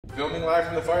Filming live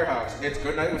from the firehouse, it's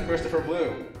Good Night with Christopher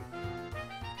Blue.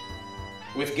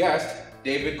 With guest,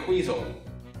 David Quesal.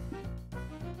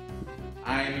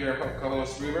 I'm your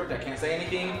co-host, Reverb, that can't say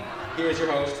anything. Here's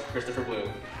your host, Christopher Blue.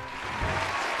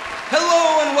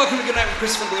 Hello and welcome to Good Night with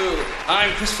Christopher Blue.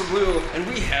 I'm Christopher Blue, and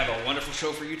we have a wonderful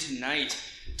show for you tonight.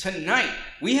 Tonight,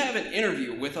 we have an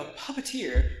interview with a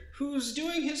puppeteer who's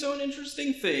doing his own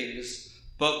interesting things.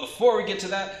 But before we get to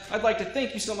that, I'd like to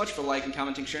thank you so much for liking,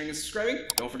 commenting, sharing, and subscribing.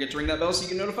 Don't forget to ring that bell so you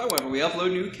can notify whenever we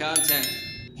upload new content.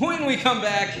 When we come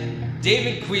back,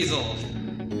 David Quesal.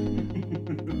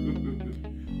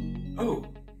 Oh,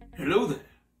 hello there.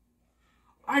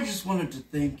 I just wanted to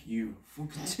thank you for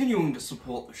continuing to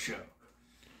support the show.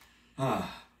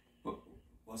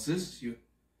 What's this? You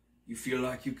feel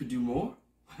like you could do more?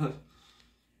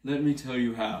 Let me tell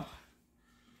you how.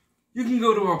 You can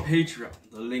go to our Patreon,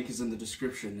 the link is in the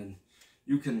description, and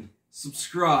you can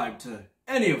subscribe to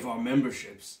any of our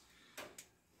memberships.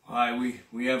 Why,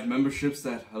 we have memberships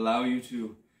that allow you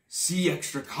to see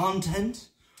extra content.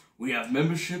 We have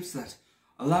memberships that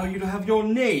allow you to have your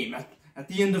name at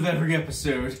the end of every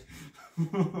episode.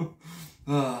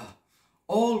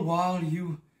 All while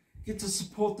you get to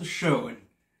support the show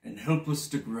and help us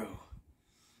to grow.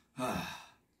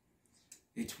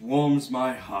 It warms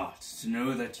my heart to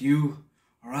know that you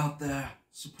are out there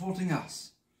supporting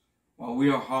us while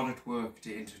we are hard at work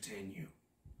to entertain you.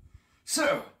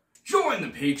 So, join the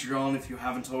Patreon if you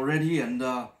haven't already, and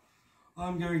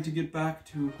I'm going to get back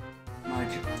to my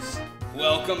jokes.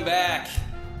 Welcome back.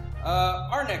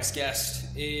 Our next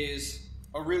guest is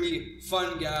a really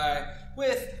fun guy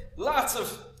with lots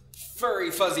of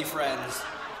furry, fuzzy friends.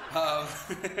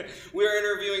 We're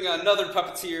interviewing another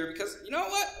puppeteer because, you know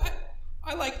what?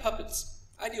 I like puppets.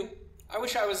 I do. I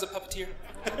wish I was a puppeteer.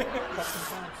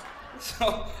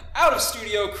 So, out of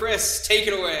studio, Chris, take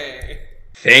it away.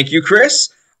 Thank you, Chris.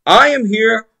 I am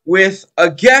here with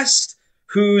a guest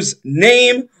whose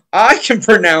name I can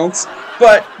pronounce,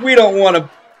 but we don't want to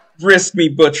risk me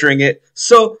butchering it.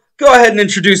 So, go ahead and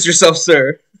introduce yourself,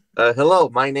 sir. Hello,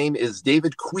 my name is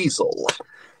David Quesal.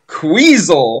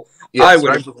 Quesal? Yes,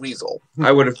 rhymes with weasel.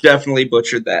 I would have definitely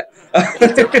butchered that.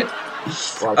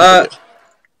 Well,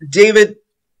 David,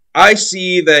 I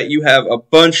see that you have a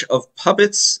bunch of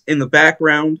puppets in the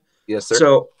background. yes, sir.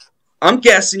 So, I'm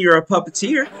guessing you're a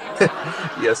puppeteer.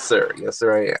 Yes, sir. Yes,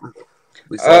 sir, I am.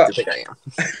 At least I like to think I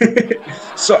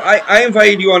am. So, I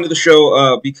invited you onto the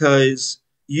show because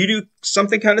you do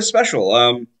something kind of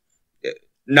special.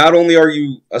 Not only are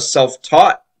you a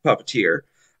self-taught puppeteer,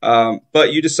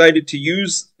 but you decided to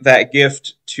use that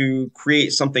gift to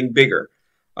create something bigger.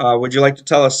 Would you like to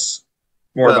tell us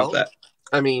more about that?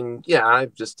 I mean, yeah,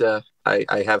 I've just, I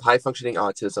have high-functioning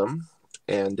autism,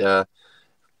 and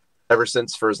ever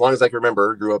since, for as long as I can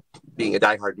remember, grew up being a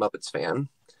diehard Muppets fan,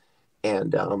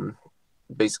 and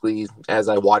basically, as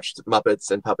I watched Muppets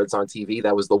and puppets on TV,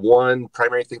 that was the one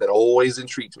primary thing that always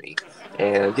intrigued me.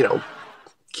 And, you know,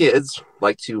 kids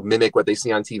like to mimic what they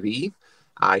see on TV.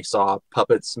 I saw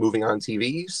puppets moving on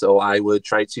TV, so I would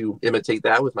try to imitate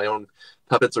that with my own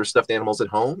puppets or stuffed animals at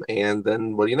home. And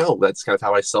then, what do you know? That's kind of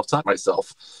how I self-taught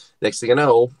myself. Next thing I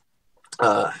know,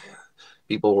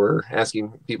 people asked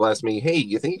me, hey,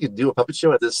 you think you could do a puppet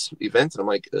show at this event? And I'm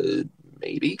like,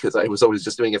 maybe, because I was always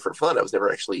just doing it for fun. I was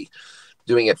never actually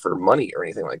doing it for money or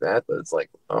anything like that. But it's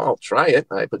like, oh, I'll try it.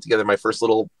 I put together my first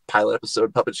little pilot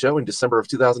episode puppet show in December of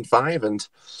 2005, and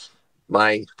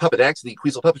my puppet act, the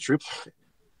Quesal Puppet Troupe,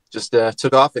 just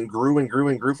took off and grew and grew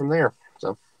and grew from there.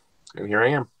 So, and here I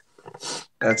am.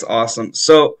 That's awesome.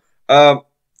 So,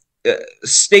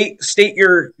 state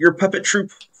your puppet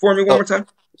troupe for me one more time.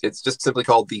 It's just simply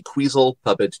called the Quesal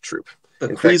Puppet Troupe. The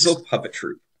Quesal Puppet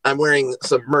Troupe. I'm wearing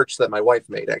some merch that my wife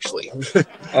made, actually.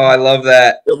 Oh, I love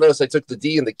that. You'll notice I took the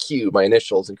D and the Q, my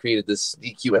initials, and created this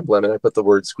DQ emblem, and I put the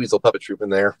words Quesal Puppet Troupe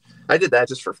in there. I did that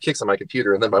just for kicks on my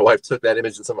computer, and then my wife took that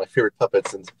image and some of my favorite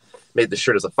puppets and made the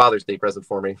shirt as a Father's Day present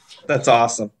for me. That's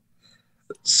awesome.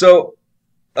 So,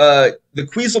 the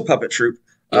Quesal Puppet Troupe,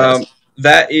 Yes.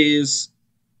 that is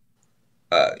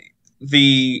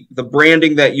the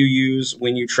branding that you use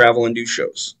when you travel and do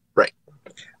shows. Right.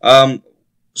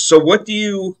 So what's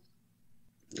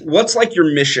like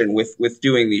your mission with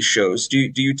doing these shows?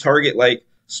 Do you target like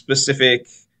specific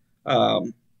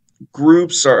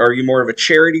groups, or are you more of a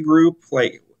charity group?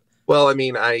 Like, Well, I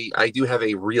mean, I do have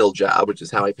a real job, which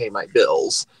is how I pay my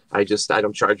bills. I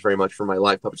don't charge very much for my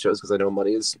live puppet shows because I know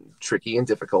money is tricky and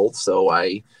difficult. So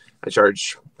I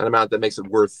charge an amount that makes it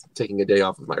worth taking a day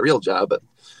off of my real job, but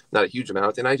not a huge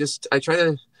amount. And I try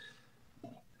to,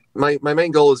 my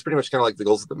main goal is pretty much kind of like the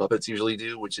goals that the Muppets usually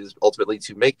do, which is ultimately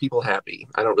to make people happy.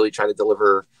 I don't really try to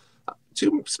deliver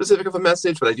too specific of a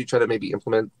message, but I do try to maybe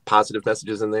implement positive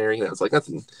messages in there. You know, it's like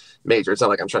nothing major. It's not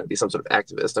like I'm trying to be some sort of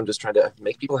activist. I'm just trying to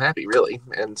make people happy, really.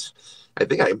 And I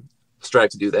think I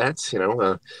strive to do that, you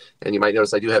know. And you might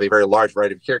notice I do have a very large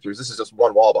variety of characters. This is just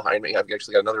one wall behind me. I've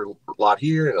actually got another lot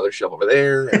here, another shelf over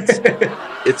there.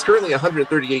 It's currently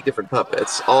 138 different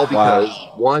puppets, all because,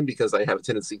 one, because I have a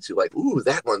tendency to like, ooh,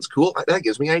 that one's cool. That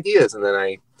gives me ideas. And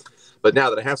then but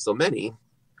now that I have so many,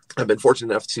 I've been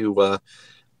fortunate enough to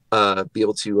be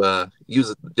able to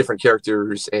use different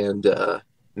characters and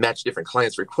match different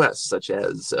clients' requests, such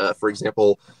as, for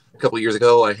example, a couple of years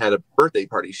ago, I had a birthday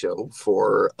party show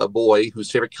for a boy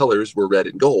whose favorite colors were red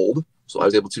and gold. So I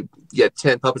was able to get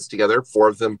 10 puppets together, 4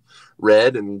 of them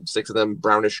red and 6 of them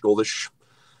brownish, goldish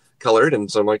colored.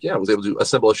 And so I'm like, yeah, I was able to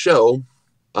assemble a show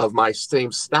of my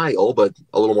same style, but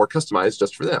a little more customized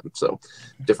just for them. So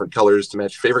different colors to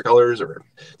match favorite colors, or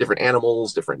different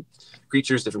animals, different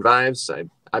creatures, different vibes.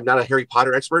 I'm not a Harry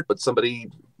Potter expert, but somebody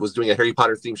was doing a Harry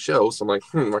Potter themed show. So I'm like,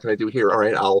 what can I do here? All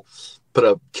right, I'll put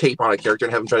a cape on a character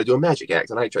and have him try to do a magic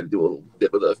act. And I try to do a little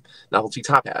bit with a novelty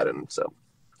top hat. And so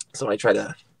I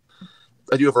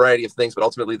do a variety of things, but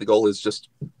ultimately the goal is just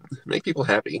make people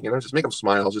happy, you know, just make them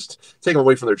smile, just take them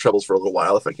away from their troubles for a little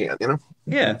while if I can, you know?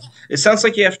 Yeah. It sounds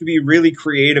like you have to be really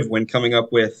creative when coming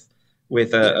up with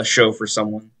a show for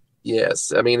someone.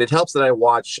 Yes. I mean, it helps that I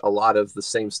watch a lot of the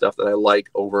same stuff that I like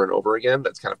over and over again.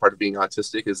 That's kind of part of being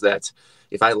autistic, is that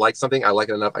if I like something, I like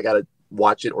it enough, I got to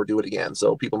watch it or do it again.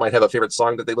 So people might have a favorite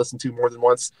song that they listen to more than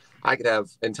once. I could have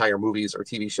entire movies or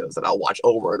TV shows that I'll watch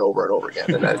over and over and over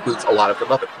again. And that includes a lot of the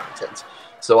Muppet content.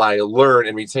 So I learn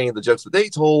and retain the jokes that they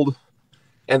told,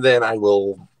 and then I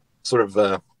will sort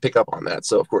of pick up on that.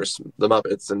 So, of course, the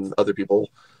Muppets and other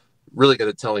people really good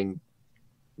at telling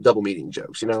double meaning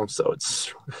jokes, you know? So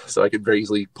I could very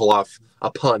easily pull off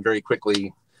a pun very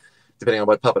quickly, depending on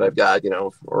what puppet I've got, you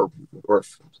know, or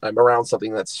if I'm around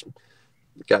something that's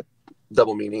got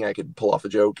double meaning, I could pull off a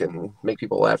joke and make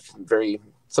people laugh.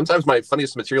 Sometimes my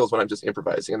funniest material is when I'm just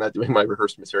improvising and not doing my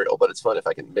rehearsed material, but it's fun if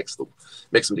I can mix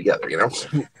them together, you know?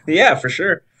 Yeah, for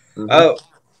sure. Mm-hmm.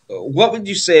 What would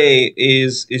you say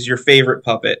is your favorite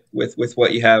puppet with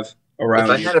what you have around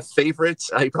you? If I had a favorite,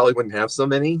 I probably wouldn't have so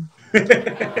many.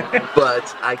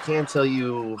 But I can tell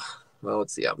you, well,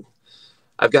 let's see.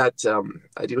 I've got,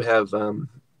 I do have,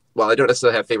 well, I don't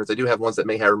necessarily have favorites. I do have ones that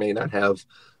may have or may not have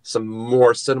some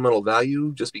more sentimental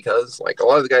value, just because, like, a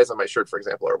lot of the guys on my shirt, for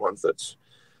example, are ones that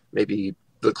maybe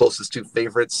the closest to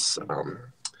favorites.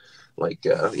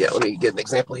 Yeah, let me get an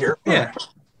example here. Yeah.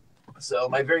 So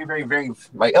my very, very, very,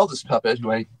 my eldest puppet,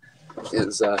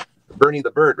 is Bernie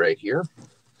the Bird right here.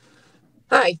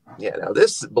 Hi. Yeah, now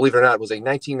this, believe it or not, was a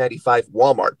 1995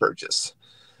 Walmart purchase.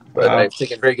 But wow. I've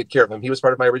taken very good care of him. He was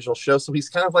part of my original show, so he's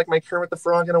kind of like my Kermit the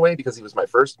Frog in a way, because he was my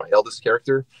eldest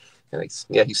character. And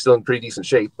he's still in pretty decent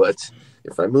shape. But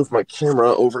if I move my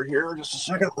camera over here just a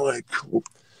second,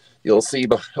 you'll see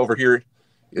over here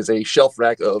is a shelf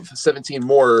rack of 17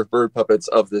 more bird puppets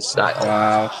of this style.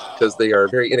 Wow. Because they are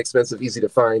very inexpensive, easy to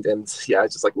find. And yeah,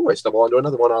 it's just like, I stumble onto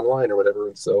another one online or whatever.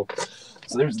 And so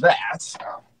there's that.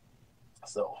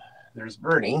 So there's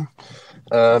Bernie.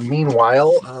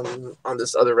 Meanwhile, on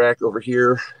this other rack over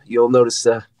here, you'll notice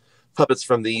puppets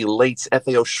from the late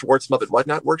F.A.O. Schwartz Muppet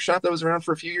Whatnot workshop that was around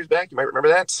for a few years back. You might remember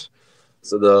that.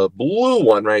 So the blue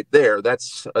one right there,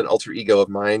 that's an alter ego of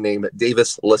mine named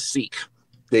Davis Laseek.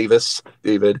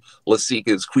 David Laseek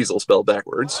is Quesal spelled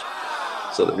backwards.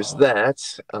 So there's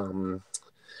that.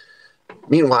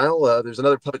 Meanwhile, there's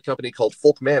another puppet company called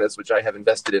Folk Manus, which I have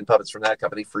invested in puppets from that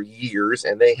company for years,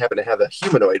 and they happen to have a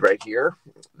humanoid right here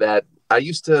that I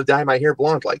used to dye my hair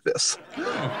blonde like this.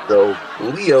 So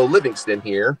Leo Livingston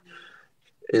here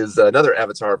is another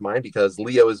avatar of mine, because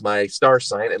Leo is my star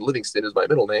sign and Livingston is my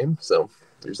middle name. So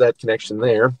there's that connection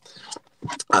there.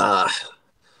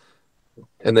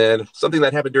 And then something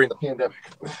that happened during the pandemic.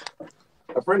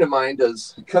 A friend of mine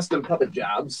does custom puppet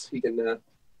jobs. He can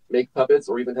make puppets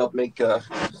or even help make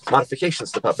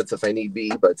modifications to puppets if I need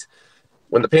be. But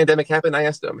when the pandemic happened, I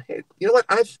asked him, hey, you know what?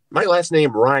 My last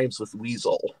name rhymes with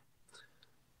Weasel,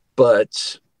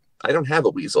 but I don't have a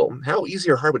weasel. How easy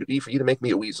or hard would it be for you to make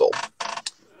me a weasel?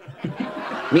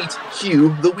 Meet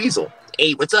Hugh the Weasel.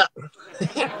 Hey, what's up?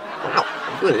 Wow,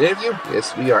 I'm doing an interview?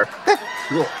 Yes, we are.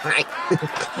 Cool.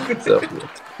 Hi. So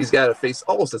he's got a face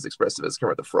almost as expressive as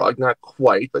Kermit the Frog. Not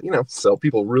quite, but so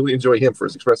people really enjoy him for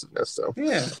his expressiveness. So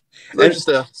yeah.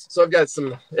 So I've got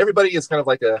some. Everybody is kind of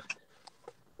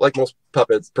like most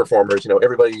puppets performers.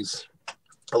 Everybody's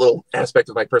a little aspect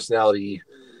of my personality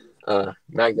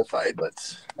magnified, but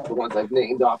the ones I've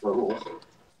named off are a little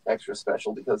extra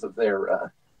special because of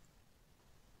their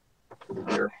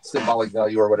their symbolic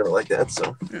value or whatever like that.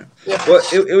 So, yeah. Well,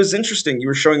 it was interesting. You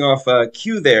were showing off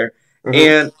Q there, Mhm.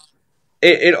 and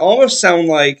it almost sounded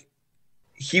like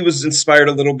he was inspired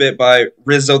a little bit by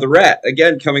Rizzo the Rat.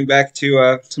 Again, coming back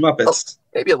to Muppets. Oh,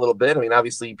 maybe a little bit. I mean,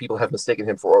 obviously, people have mistaken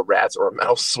him for a rat or a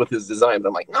mouse with his design, but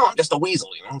I'm like, no, I'm just a weasel.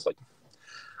 You know, it's like,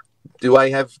 do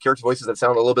I have character voices that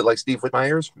sound a little bit like Steve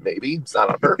Whitmire's? Maybe. It's not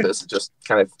on purpose. It just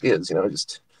kind of is. You know,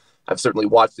 just I've certainly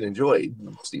watched and enjoyed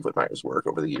Steve Whitmire's work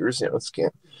over the years. You know, it's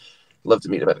can't love to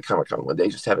meet him at a Comic-Con one day.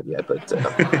 Just haven't yet, but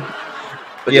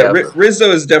yeah,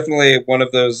 Rizzo is definitely one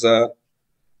of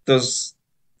those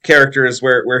characters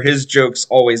where his jokes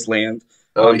always land.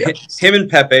 Oh yeah, him and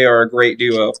Pepe are a great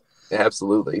duo. Yeah,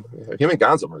 absolutely. Him and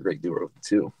Gonzo are a great duo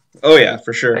too. Oh yeah,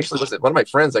 for sure. Actually, one of my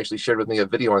friends actually shared with me a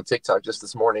video on TikTok just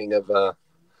this morning of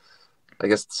I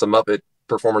guess some Muppet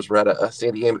performers were at a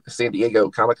San Diego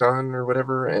Comic-Con or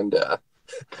whatever, and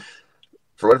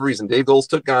for whatever reason, Dave Goelz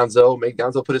took Gonzo, made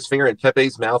Gonzo put his finger in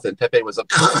Pepe's mouth, and Pepe was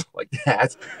like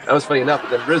that. That was funny enough.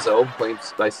 But then Rizzo, played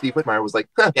by Steve Whitmire, was like,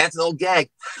 "That's an old gag."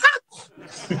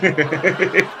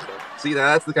 See,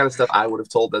 that's the kind of stuff I would have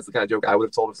told. That's the kind of joke I would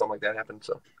have told if something like that happened.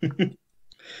 So,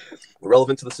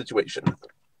 relevant to the situation.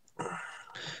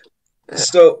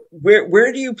 So,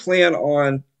 where do you plan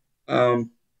on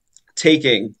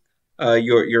taking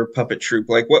your puppet troupe?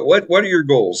 Like, what are your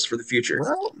goals for the future?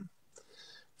 Well,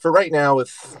 for right now,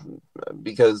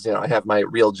 because I have my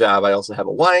real job, I also have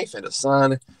a wife and a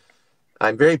son.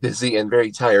 I'm very busy and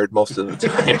very tired most of the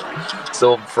time.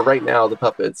 So for right now, the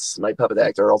puppets, my puppet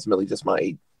act, are ultimately just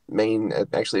my main.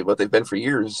 Actually, what they've been for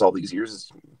years, all these years,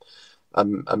 is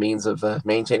a means of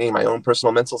maintaining my own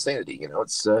personal mental sanity.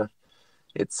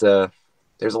 It's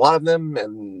there's a lot of them,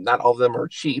 and not all of them are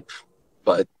cheap,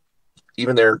 but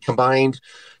even their combined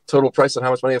total price on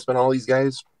how much money I've spent on all these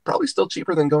guys, probably still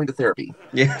cheaper than going to therapy.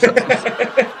 Yeah.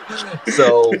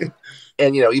 So,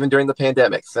 and even during the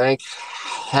pandemic, thank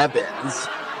heavens,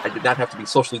 I did not have to be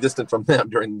socially distant from them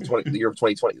during the year of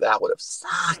 2020. That would have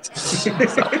sucked.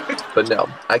 But no,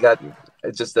 I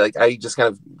just kind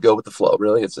of go with the flow.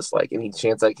 Really, it's just like any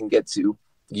chance I can get to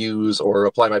use or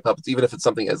apply my puppets, even if it's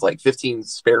something as like 15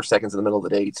 spare seconds in the middle of the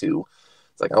day to.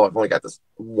 It's like, oh, I've only got this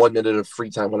 1 minute of free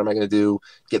time. What am I going to do?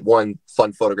 Get one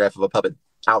fun photograph of a puppet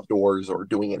outdoors or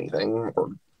doing anything,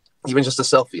 or even just a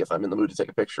selfie if I'm in the mood to take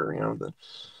a picture.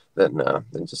 Then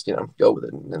just go with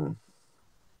it. And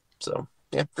so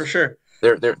yeah, for sure.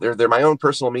 They're my own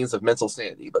personal means of mental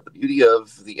sanity. But the beauty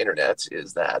of the internet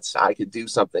is that I could do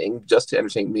something just to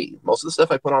entertain me. Most of the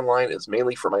stuff I put online is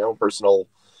mainly for my own personal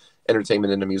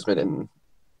entertainment and amusement and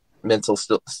mental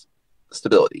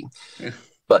stability. Yeah.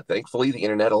 But thankfully, the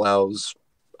internet allows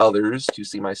others to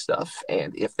see my stuff,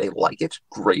 and if they like it,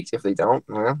 great. If they don't,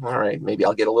 well, all right, maybe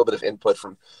I'll get a little bit of input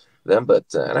from them.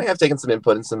 But and I have taken some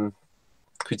input and some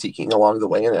critiquing along the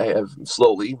way, and I have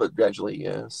slowly but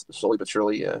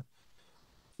surely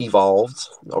evolved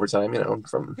over time.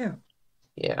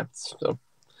 So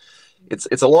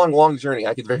it's a long journey.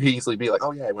 I could very easily be like,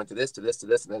 oh yeah, I went to this, and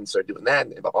then started doing that,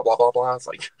 and blah blah blah blah blah. It's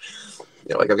like,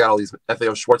 like I've got all these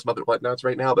FAO Schwartz Muppet whatnots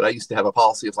right now, but I used to have a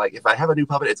policy of like, if I have a new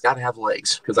puppet, it's got to have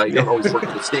legs, because I don't always work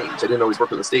with the stage. I didn't always work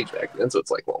with the stage back then, so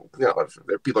it's like, well,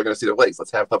 if people are going to see their legs,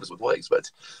 let's have puppets with legs. But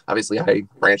obviously, I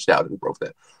branched out and broke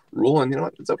that rule, and you know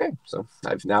what? It's okay. So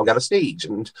I've now got a stage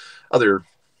and other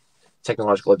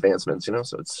technological advancements.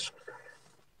 So it's.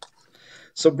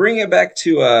 So bringing it back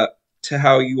to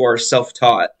how you are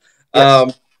self-taught.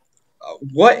 Yes.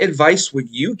 What advice would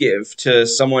you give to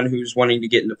someone who's wanting to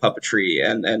get into puppetry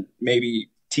and maybe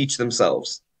teach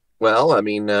themselves? Well, I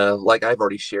mean, like I've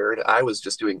already shared, I was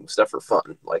just doing stuff for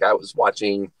fun. Like I was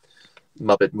watching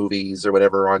Muppet movies or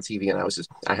whatever on TV, and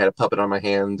I had a puppet on my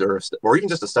hand or even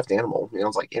just a stuffed animal. It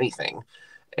was like anything,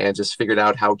 and just figured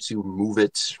out how to move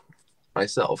it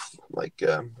myself,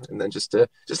 and then just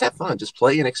have fun, just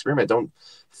play and experiment. Don't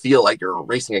feel like you're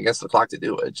racing against the clock to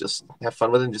do it. Just have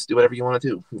fun with it and just do whatever you want to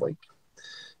do,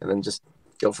 and then just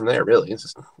go from there. Really,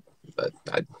 it's but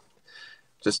I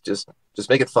just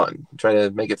make it fun. Try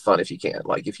to make it fun if you can.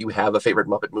 Like if you have a favorite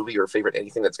Muppet movie or favorite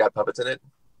anything that's got puppets in it,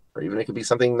 or even it could be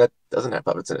something that doesn't have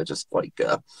puppets in it. Just I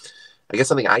guess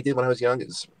something I did when I was young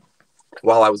is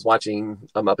while I was watching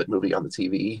a Muppet movie on the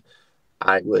TV,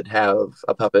 I would have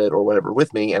a puppet or whatever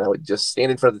with me, and I would just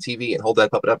stand in front of the TV and hold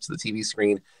that puppet up to the TV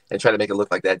screen and try to make it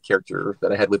look like that character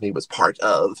that I had with me was part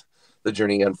of the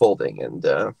journey unfolding. And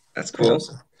that's cool.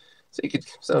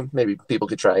 So maybe people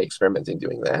could try experimenting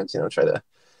doing that. Try to,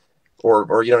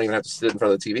 or you don't even have to sit in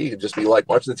front of the TV. You could just be like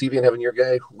watching the TV and having your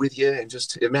guy with you, and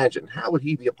just imagine how would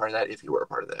he be a part of that if he were a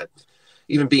part of that.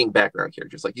 Even being background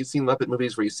characters, like you've seen Muppet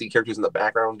movies where you see characters in the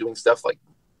background doing stuff like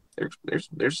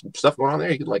there's stuff going on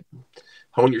there. You can like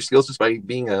hone your skills just by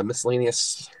being a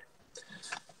miscellaneous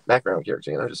background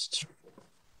character. You know, just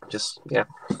yeah.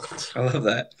 I love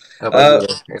that. How about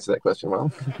you answer that question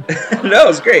well? No,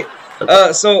 it's great.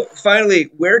 Okay. So finally,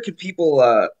 where could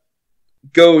people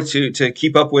go to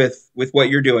keep up with what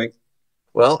you're doing?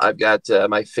 Well, I've got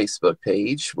my Facebook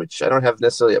page, which I don't have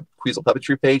necessarily a Quesal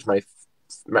puppetry page. My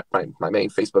main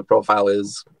Facebook profile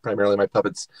is primarily my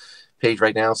puppets page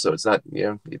right now, so it's not, you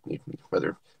know,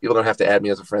 whether people don't have to add me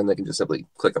as a friend, they can just simply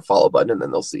click a follow button, and then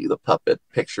they'll see the puppet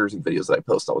pictures and videos that I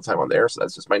post all the time on there. So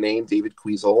that's just my name, David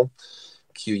Quesal,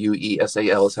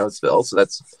 Quesal is how it's spelled. So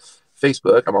that's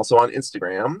Facebook. I'm also on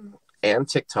Instagram and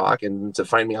TikTok, and to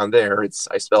find me on there, I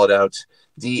spell it out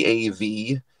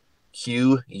DAVQUEEZ,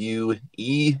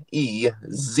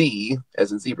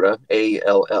 as in zebra,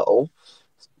 ALL.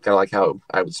 Kind of like how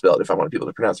I would spell it if I wanted people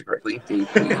to pronounce it correctly. Dave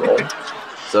Quesal.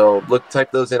 So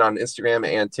type those in on Instagram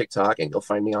and TikTok, and you'll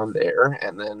find me on there.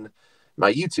 And then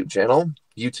my YouTube channel,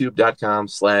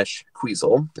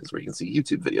 youtube.com/Quesal, is where you can see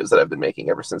YouTube videos that I've been making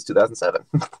ever since 2007.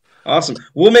 Awesome.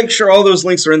 We'll make sure all those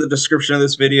links are in the description of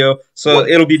this video, so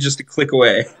Wonderful. It'll be just a click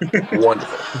away.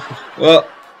 Wonderful. Well,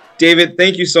 David,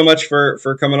 thank you so much for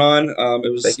coming on.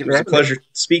 It was a pleasure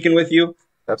speaking with you.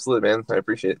 Absolutely, man. I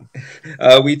appreciate it.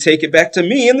 We take it back to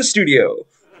me in the studio.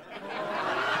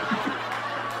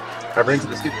 I bring to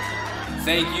the studio.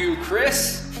 Thank you,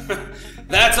 Chris.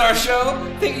 That's our show.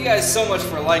 Thank you guys so much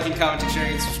for liking, commenting,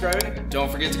 sharing, and subscribing. Don't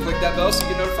forget to click that bell so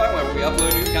you get notified whenever we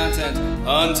upload new content.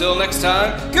 Until next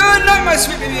time, good night, my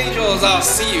sweet baby angels. I'll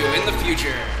see you in the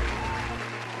future.